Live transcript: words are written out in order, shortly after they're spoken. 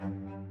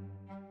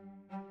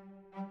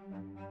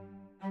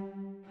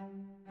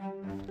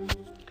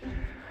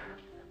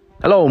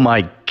Hello,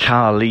 my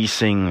car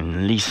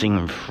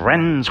leasing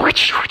friends.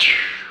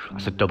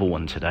 That's a double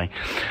one today.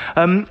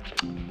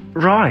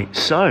 Right,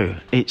 so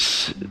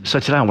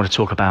today I want to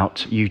talk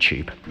about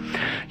YouTube,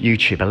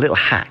 a little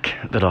hack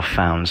that I've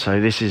found.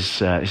 So this is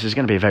going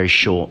to be a very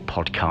short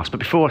podcast. But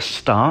before I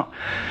start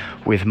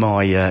with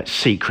my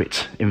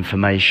secret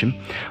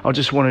information, I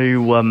just want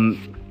to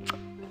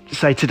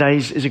say today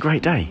is a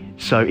great day.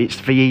 So it's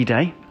VE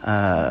Day,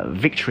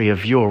 Victory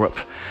of Europe.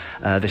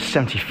 The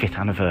 75th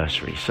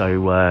anniversary,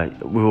 so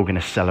we're all going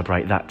to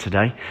celebrate that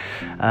today,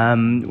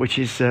 which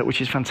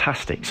is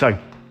fantastic. So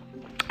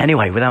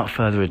anyway, without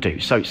further ado,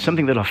 so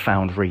something that I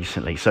found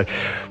recently. So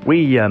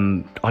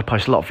I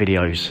post a lot of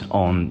videos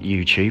on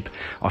YouTube.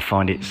 I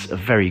find it's a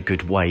very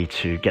good way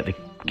to get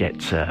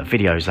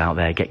videos out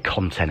there, get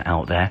content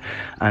out there,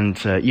 and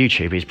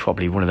YouTube is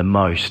probably one of the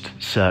most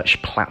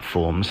searched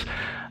platforms.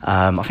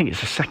 I think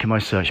it's the second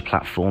most searched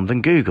platform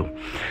than Google.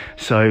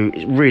 So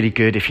it's really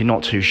good if you're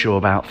not too sure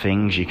about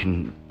things. You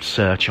can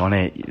search on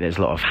it. There's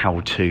a lot of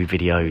how-to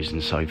videos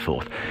and so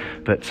forth.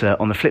 But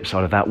on the flip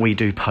side of that, we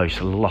do post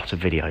a lot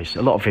of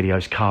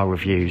videos, car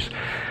reviews,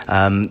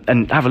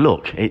 and have a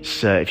look.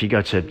 It's if you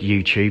go to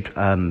YouTube,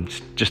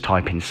 just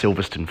type in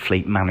Silverstone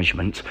Fleet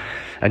Management,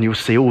 and you'll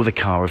see all the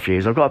car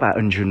reviews. I've got about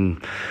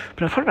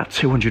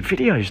 200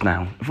 videos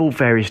now of all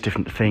various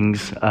different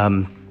things.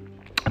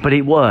 But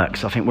it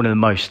works. I think one of the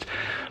most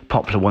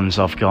popular ones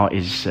I've got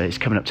is it's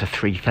coming up to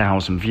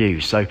 3,000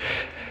 views. So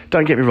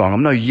don't get me wrong,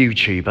 I'm no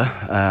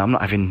YouTuber. I'm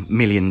not having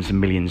millions and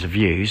millions of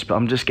views, but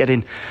I'm just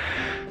getting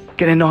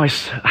a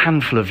nice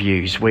handful of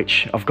views,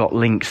 which I've got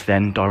links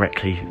then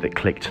directly that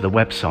click to the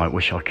website,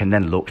 which I can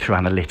then look through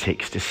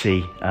analytics to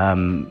see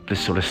the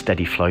sort of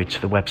steady flow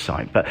to the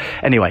website. But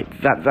anyway,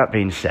 that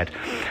being said,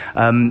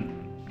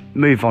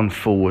 move on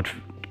forward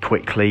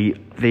quickly.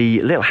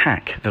 The little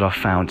hack that I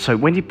found. So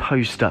when you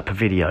post up a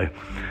video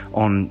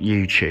on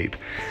YouTube,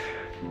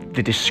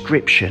 the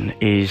description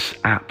is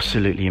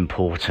absolutely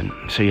important.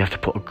 So you have to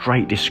put a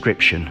great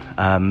description.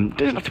 It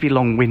doesn't have to be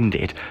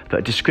long-winded, but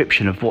a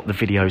description of what the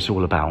video is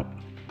all about.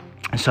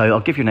 So I'll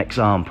give you an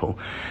example.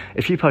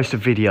 If you post a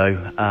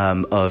video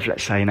of,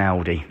 let's say, an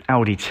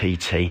Audi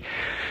TT,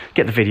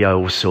 get the video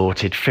all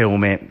sorted,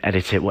 film it,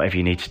 edit it, whatever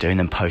you need to do, and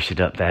then post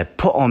it up there.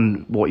 Put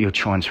on what you're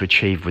trying to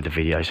achieve with the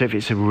video. So if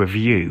it's a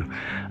review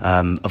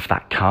of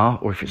that car,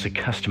 or if it's a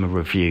customer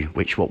review,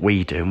 which what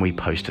we do, and we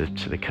post to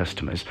the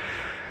customers,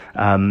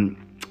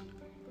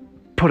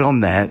 put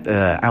on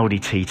there Audi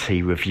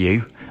TT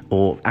review,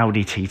 or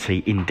Audi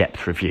TT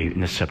in-depth review in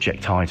the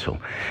subject title.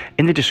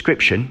 In the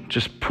description,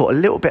 just put a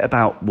little bit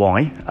about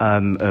why,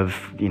 some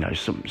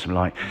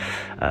like,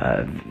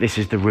 this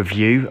is the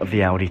review of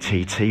the Audi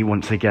TT.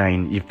 Once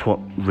again, you've put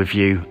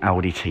review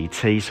Audi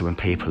TT, so when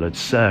people are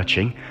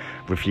searching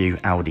review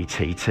Audi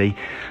TT,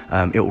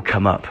 it will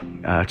come up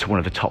to one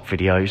of the top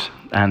videos,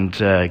 and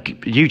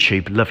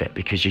YouTube love it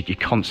because you're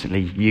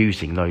constantly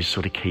using those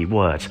sort of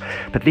keywords.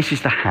 But this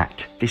is the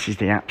hack. This is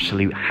the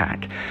absolute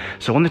hack.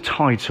 So on the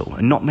title,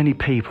 and not many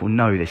people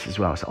know this as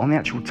well, so on the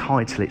actual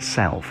title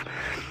itself,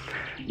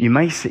 you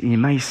may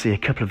see a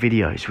couple of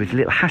videos with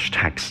little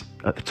hashtags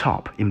at the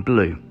top in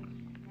blue.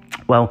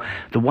 Well,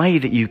 the way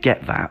that you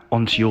get that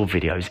onto your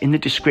videos, in the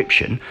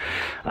description,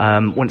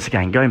 once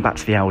again, going back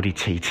to the Audi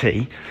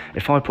TT,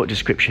 if I put a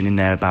description in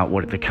there about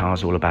what the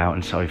car's all about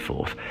and so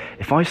forth,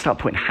 if I start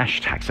putting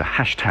hashtags, so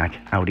hashtag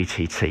Audi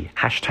TT,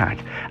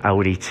 hashtag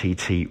Audi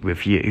TT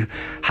review,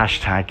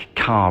 hashtag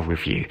car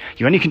review,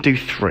 you only can do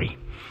 3.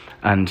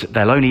 And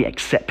they'll only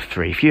accept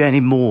 3. If you any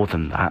more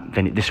than that,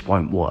 then this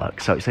won't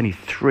work. So it's only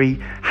 3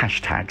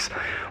 hashtags.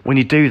 When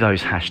you do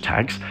those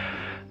hashtags,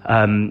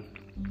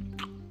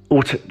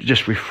 or to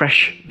just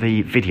refresh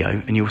the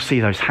video, and you'll see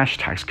those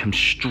hashtags come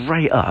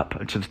straight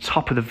up to the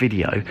top of the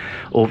video,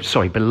 or on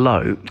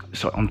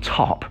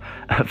top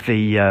of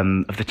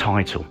the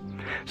title.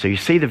 So you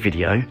see the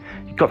video,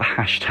 you've got the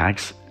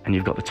hashtags, and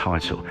you've got the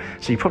title.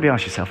 So you probably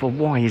ask yourself, well,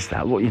 why is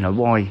that?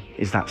 Why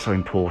is that so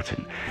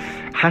important?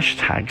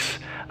 Hashtags,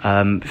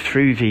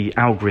 through the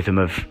algorithm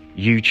of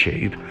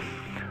YouTube,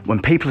 when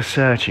people are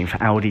searching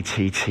for Audi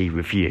TT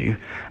review,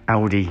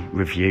 Audi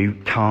review,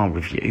 car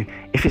review,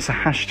 if it's a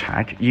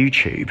hashtag,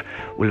 YouTube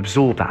will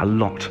absorb that a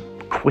lot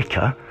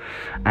quicker,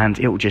 and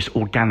it will just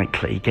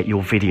organically get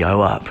your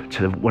video up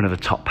to one of the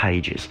top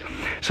pages.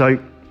 So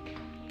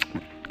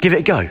give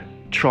it a go.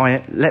 Try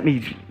it.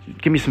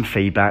 Give me some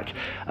feedback.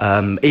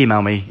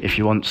 Email me if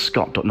you want,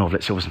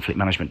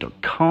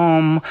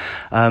 scott.norville@silverstonefleetmanagement.com.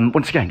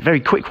 Once again,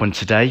 very quick one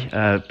today,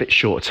 a bit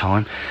short of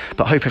time,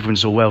 but I hope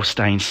everyone's all well,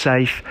 staying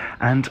safe,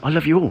 and I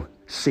love you all.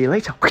 See you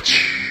later.